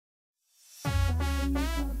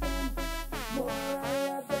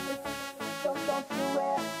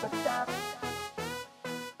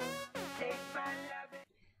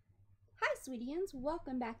Zweetians,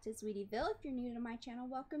 welcome back to Zweetieville. If you're new to my channel,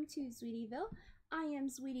 welcome to Zweetieville. I am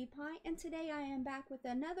Zweetie Pie, and today I am back with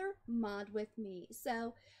another mod with me.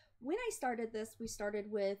 So when I started this, we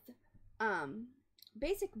started with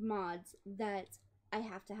basic mods that I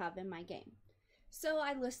have to have in my game. So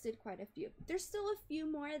I listed quite a few. There's still a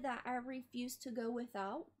few more that I refuse to go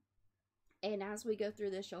without, and as we go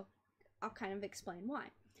through this, I'll kind of explain why.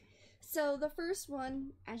 So the first one,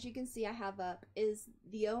 as you can see I have up, is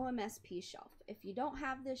the OMSP shelf. If you don't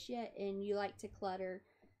have this yet and you like to clutter,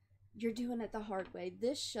 you're doing it the hard way.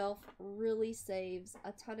 This shelf really saves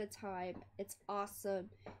a ton of time. It's awesome.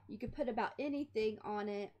 You can put about anything on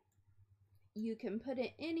it. You can put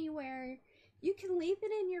it anywhere. You can leave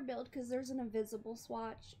it in your build because there's an invisible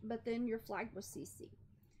swatch, but then you're flagged with CC.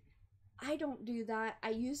 I don't do that. I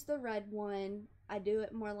use the red one. I do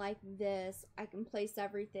it more like this. I can place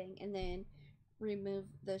everything and then remove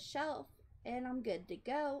the shelf and I'm good to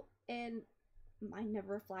go. And mine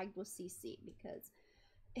never flagged with CC, because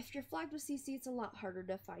if you're flagged with CC, it's a lot harder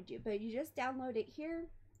to find you. But you just download it here.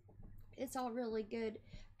 It's all really good.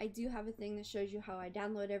 I do have a thing that shows you how I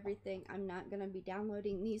download everything. I'm not going to be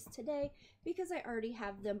downloading these today because I already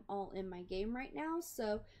have them all in my game right now.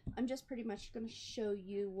 So I'm just pretty much going to show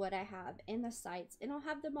you what I have in the sites, and I'll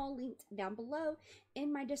have them all linked down below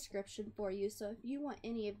in my description for you. So if you want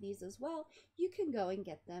any of these as well, you can go and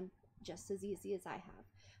get them just as easy as I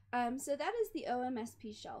have. So that is the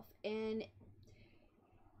OMSP shelf, and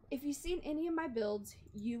if you've seen any of my builds,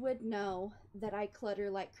 you would know that I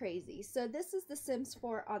clutter like crazy. So this is the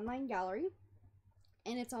Sims4 online gallery,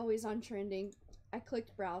 and it's always on trending. I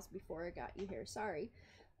clicked browse before I got you here, sorry.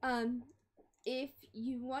 If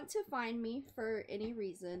you want to find me for any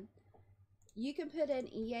reason, you can put in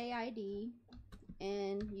EAID,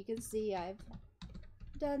 and you can see I've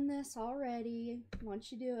done this already.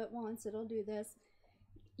 Once you do it once, it'll do this.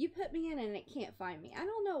 You put me in and it can't find me. I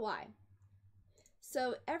don't know why.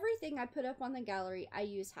 So everything I put up on the gallery, I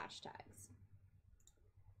use hashtags.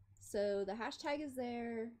 So the hashtag is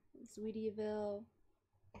there, Zweetieville.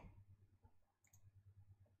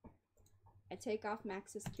 I take off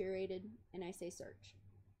Max is curated and I say search.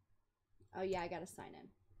 Oh yeah, I gotta sign in.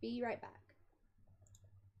 Be right back.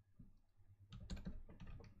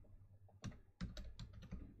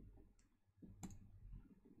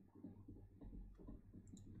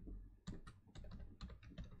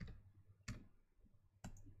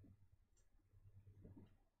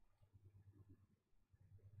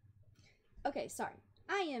 Okay, sorry,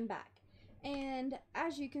 I am back, and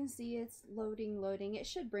as you can see, it's loading. It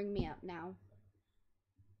should bring me up now.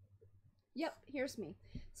 Yep, here's me.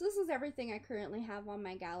 So this is everything I currently have on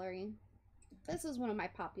my gallery. This is one of my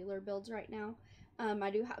popular builds right now. I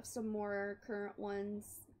do have some more current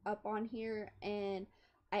ones up on here, and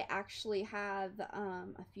I actually have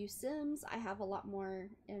a few Sims. I have a lot more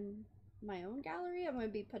in my own gallery. I'm going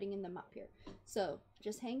to be putting them up here. So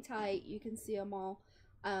just hang tight. You can see them all.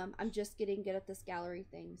 I'm just getting good at this gallery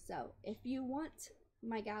thing. So if you want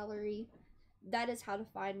my gallery, that is how to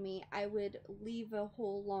find me. I would leave a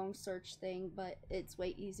whole long search thing, but it's way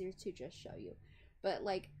easier to just show you. But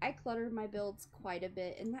like, I cluttered my builds quite a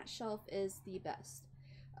bit, and that shelf is the best.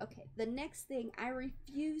 Okay, the next thing I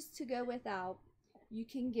refuse to go without, you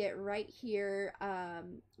can get right here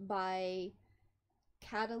by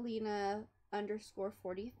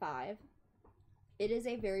Catalina_45. It is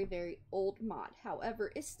a very, very old mod.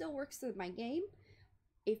 However, it still works in my game.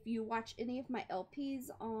 If you watch any of my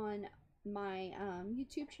LPs on my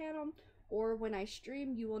YouTube channel, or when I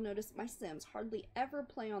stream, you will notice my Sims hardly ever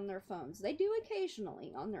play on their phones. They do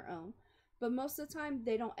occasionally on their own, but most of the time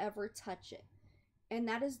they don't ever touch it. And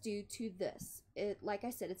that is due to this. Like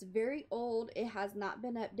I said, it's very old. It has not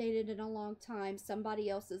been updated in a long time.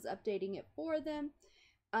 Somebody else is updating it for them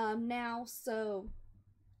now. So,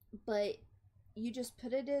 but you just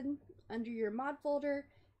put it in under your mod folder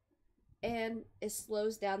and it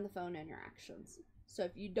slows down the phone interactions. So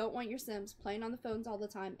if you don't want your Sims playing on the phones all the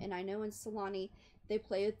time, and I know in Solani they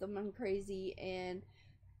play with them on crazy, and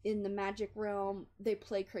in the Magic realm they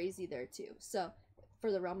play crazy there too. So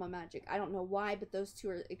for the realm of Magic, I don't know why, but those two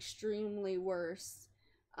are extremely worse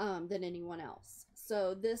than anyone else.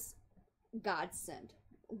 So this godsend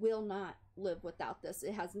will not live without this.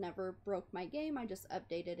 It has never broke my game. I just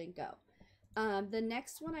update it and go. The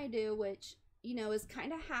next one I do, which, you know, is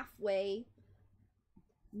kind of halfway,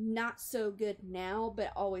 not so good now,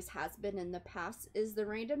 but always has been in the past, is the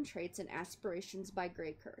Random Traits and Aspirations by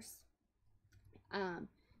graycurse.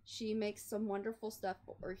 She makes some wonderful stuff,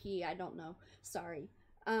 or he, I don't know, sorry.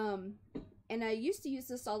 And I used to use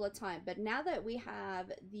this all the time, but now that we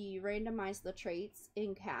have the randomize the traits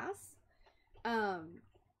in CAS,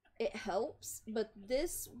 it helps, but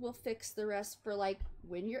this will fix the rest for like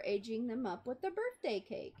when you're aging them up with the birthday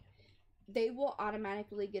cake. They will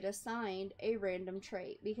automatically get assigned a random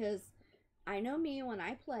trait, because I know me, when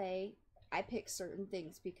I play, I pick certain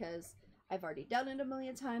things because I've already done it a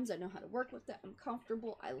million times. I know how to work with it. I'm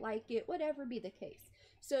comfortable. I like it, whatever be the case.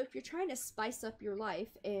 So if you're trying to spice up your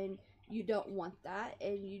life and you don't want that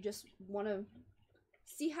and you just want to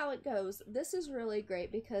see how it goes, this is really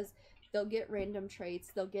great because they'll get random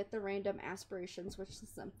traits. They'll get the random aspirations, which the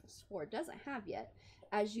Sims4 doesn't have yet,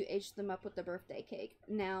 as you age them up with the birthday cake.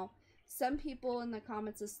 Now, some people in the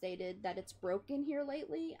comments have stated that it's broken here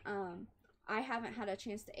lately. I haven't had a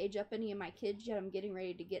chance to age up any of my kids yet. I'm getting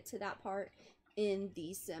ready to get to that part in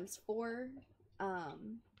the Sims4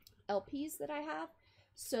 LPs that I have.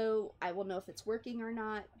 So I will know if it's working or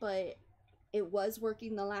not, but it was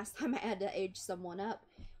working the last time I had to age someone up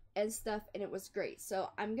and stuff, and it was great. So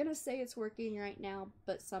I'm going to say it's working right now,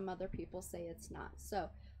 but some other people say it's not. So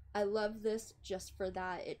I love this just for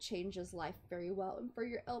that. It changes life very well. And for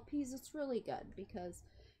your LPs, it's really good because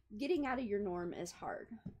getting out of your norm is hard.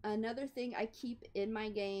 Another thing I keep in my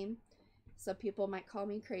game, some people might call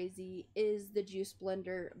me crazy, is the Juice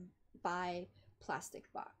Blender by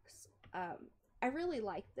Plasticbox. I really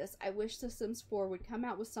like this. I wish the Sims 4 would come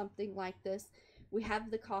out with something like this. We have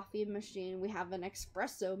the coffee machine, we have an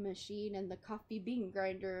espresso machine, and the coffee bean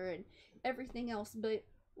grinder, and everything else. But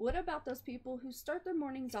what about those people who start their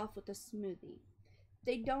mornings off with a smoothie?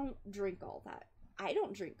 They don't drink all that. I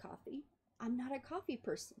don't drink coffee. I'm not a coffee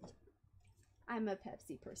person. I'm a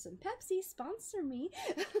Pepsi person. Pepsi, sponsor me.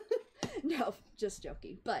 No, just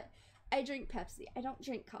joking. But I drink Pepsi. I don't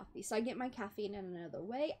drink coffee. So I get my caffeine in another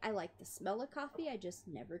way. I like the smell of coffee. I just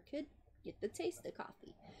never could get the taste of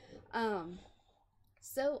coffee.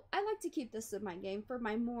 So I like to keep this in my game for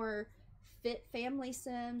my more fit family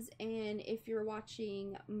Sims. And if you're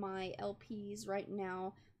watching my LPs right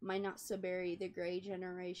now, my Not So Berry, the gray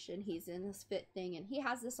generation, he's in his fit thing, and he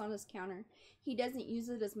has this on his counter. He doesn't use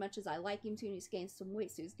it as much as I like him to, and he's gained some weight,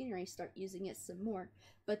 so he's getting ready to start using it some more.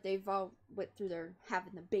 But they've all went through their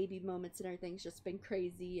having the baby moments and everything's just been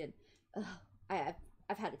crazy, and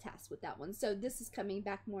I've had a task with that one. So this is coming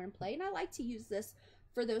back more in play, and I like to use this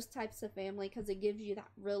for those types of family because it gives you that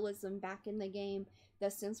realism back in the game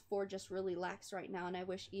that Sims 4 just really lacks right now, and I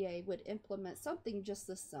wish EA would implement something just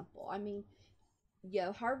this simple. I mean,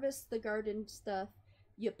 you harvest the garden stuff,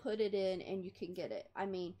 you put it in, and you can get it. I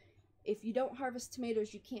mean, if you don't harvest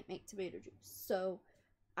tomatoes, you can't make tomato juice. So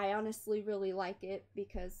I honestly really like it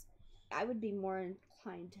because I would be more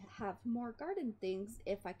inclined to have more garden things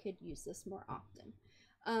if I could use this more often.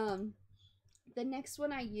 The next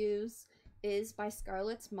one I use is by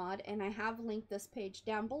Scarlet's mod, and I have linked this page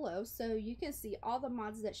down below so you can see all the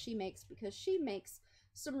mods that she makes, because she makes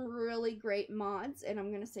some really great mods. And I'm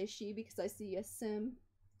going to say she because I see a sim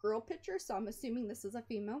girl picture, so I'm assuming this is a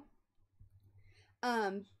female.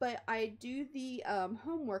 But I do the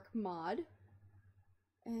homework mod,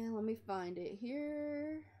 and let me find it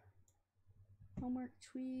here. Homework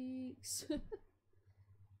tweaks.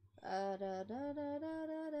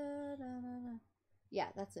 Yeah,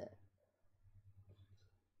 that's it.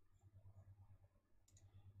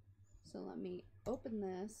 So let me open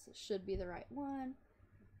this. It should be the right one.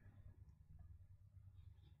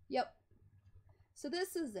 Yep. So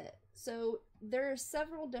this is it. So there are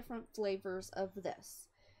several different flavors of this.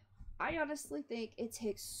 I honestly think it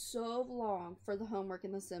takes so long for the homework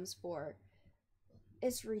in The Sims 4.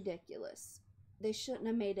 It's ridiculous. They shouldn't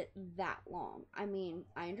have made it that long. I mean,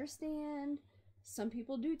 I understand some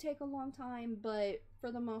people do take a long time, but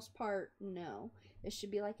for the most part, no. It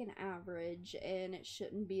should be like an average, and it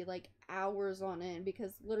shouldn't be like hours on end,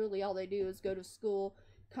 because literally all they do is go to school,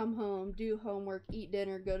 come home, do homework, eat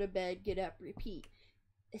dinner, go to bed, get up, repeat.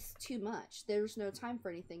 It's too much. There's no time for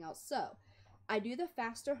anything else. So I do the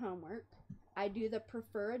faster homework. I do the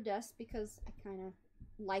prefer a desk because I kind of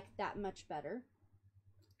like that much better.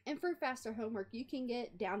 And for faster homework, you can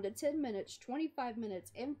get down to 10 minutes, 25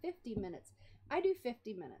 minutes, and 50 minutes. I do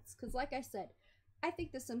 50 minutes because, like I said, I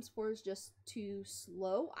think The Sims 4 is just too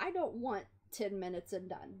slow. I don't want 10 minutes and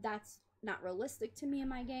done. That's not realistic to me in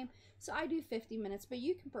my game. So I do 50 minutes, but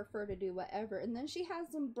you can prefer to do whatever. And then she has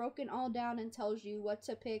them broken all down and tells you what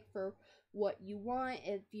to pick for what you want,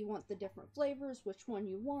 if you want the different flavors, which one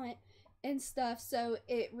you want, and stuff. So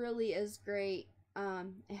it really is great.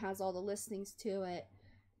 It has all the listings to it.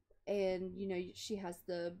 And, you know, she has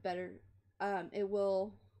the better, it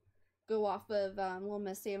will go off of Little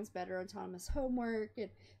Miss Sam's better autonomous homework and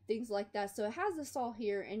things like that. So it has this all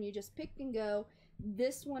here, and you just pick and go.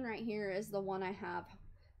 This one right here is the one I have,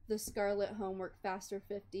 the Scarlet homework faster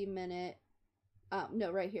 50-minute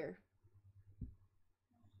No, right here.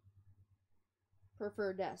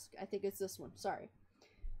 Preferred desk. I think it's this one. Sorry.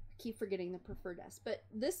 I keep forgetting the preferred desk. But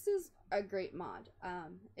this is a great mod.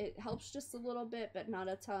 It helps just a little bit, but not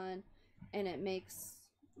a ton. And it makes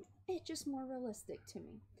it just more realistic to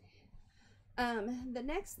me. The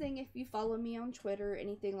next thing, if you follow me on Twitter,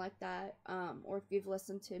 anything like that, or if you've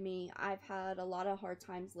listened to me, I've had a lot of hard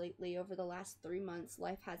times lately. Over the last 3 months,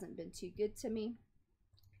 life hasn't been too good to me.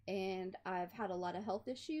 And I've had a lot of health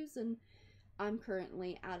issues, and I'm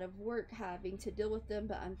currently out of work having to deal with them.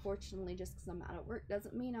 But unfortunately, just because I'm out of work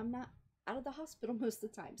doesn't mean I'm not out of the hospital most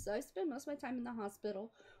of the time. So I spend most of my time in the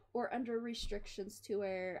hospital or under restrictions to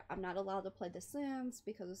where I'm not allowed to play The Sims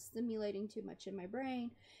because it's stimulating too much in my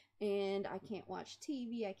brain. And I can't watch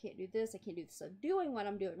TV, I can't do this, I can't do this. So doing what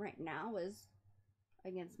I'm doing right now is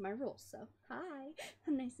against my rules. So, hi,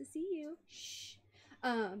 nice to see you. Shh.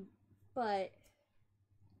 But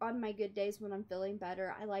on my good days when I'm feeling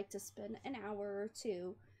better, I like to spend an hour or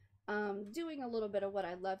two doing a little bit of what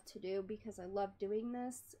I love to do, because I love doing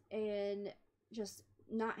this, and just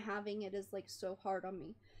not having it is like so hard on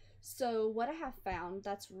me. So what I have found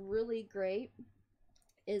that's really great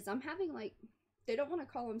is I'm having, like, they don't want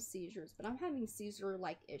to call them seizures, but I'm having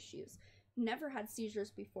seizure-like issues. Never had seizures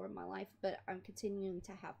before in my life, but I'm continuing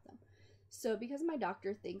to have them. So because my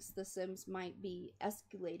doctor thinks The Sims might be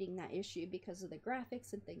escalating that issue because of the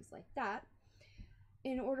graphics and things like that,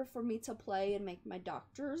 in order for me to play and make my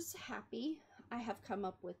doctors happy, I have come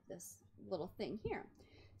up with this little thing here.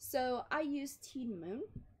 So I use Teanmoon,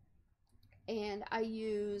 and I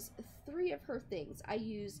use 3 of her things. I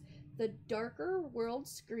use the darker world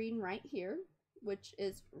screen right here, which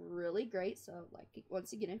is really great. So, like,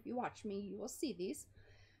 once again, if you watch me, you will see these.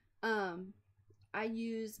 I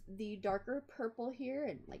use the darker purple here,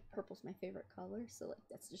 and like purple's my favorite color, so like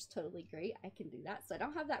that's just totally great. I can do that. So I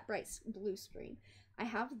don't have that bright blue screen. I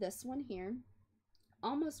have this one here.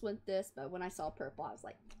 Almost went this, but when I saw purple, I was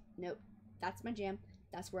like, nope, that's my jam.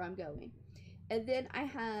 That's where I'm going. And then I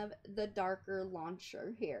have the darker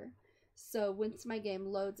launcher here. So once my game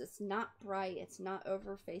loads, it's not bright, it's not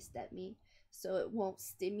overfaced at me, so it won't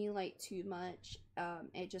stimulate too much.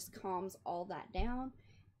 It just calms all that down.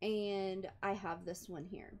 And I have this one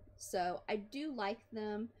here. So I do like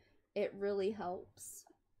them. It really helps.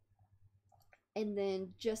 And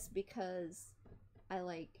then just because I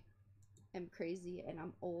am crazy and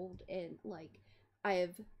I'm old and like I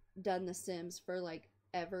have done The Sims for like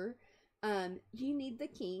ever, you need the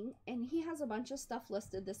king, and he has a bunch of stuff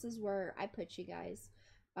listed. This is where I put you guys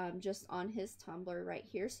just on his Tumblr right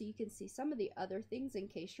here, so you can see some of the other things in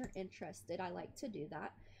case you're interested. I like to do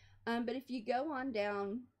that. But if you go on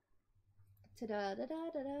down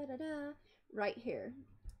to right here,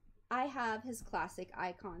 I have his classic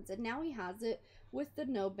icons, and now he has it with the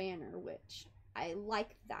no banner, which I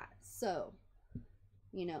like that. So,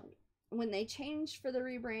 you know, when they changed for the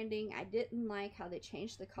rebranding, I didn't like how they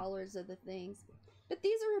changed the colors of the things, but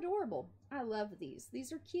these are adorable. I love these.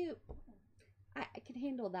 These are cute. I can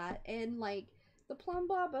handle that. And like the plum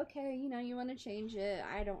bob, okay, you know, you want to change it.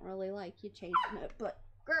 I don't really like you changing it, but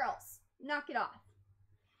girls, knock it off.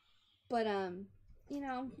 But you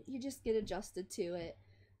know, you just get adjusted to it.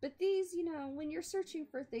 But these, you know, when you're searching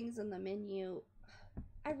for things in the menu,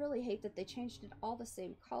 I really hate that they changed it all the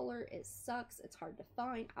same color. It sucks. It's hard to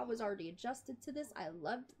find. I was already adjusted to this. I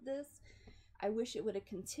loved this. I wish it would have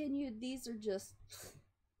continued. These are just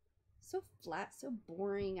so flat, so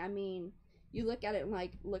boring. I mean, you look at it and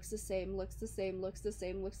like, looks the same, looks the same, looks the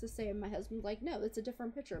same, looks the same. My husband's like, no, it's a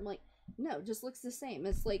different picture. I'm like, no, just looks the same.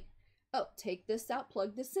 It's like, oh, take this out,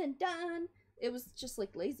 plug this in, done. It was just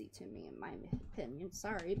like lazy to me, in my opinion.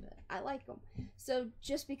 Sorry, but I like them. So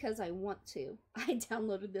just because I want to, I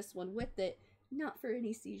downloaded this one with it, not for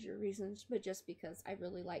any seizure reasons, but just because I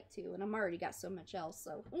really like to, and I'm already got so much else,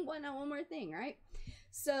 so why not one more thing, right?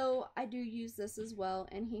 So I do use this as well,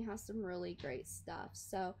 and he has some really great stuff.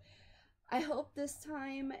 So I hope this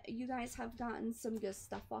time you guys have gotten some good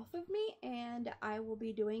stuff off of me, and I will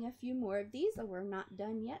be doing a few more of these, and we're not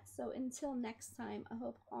done yet. So until next time, I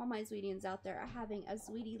hope all my Zweetians out there are having a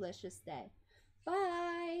Zweetielicious day.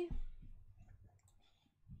 Bye!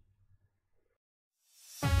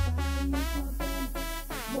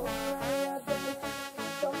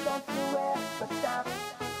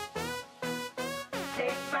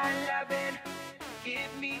 Take my lovin',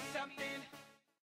 give me something.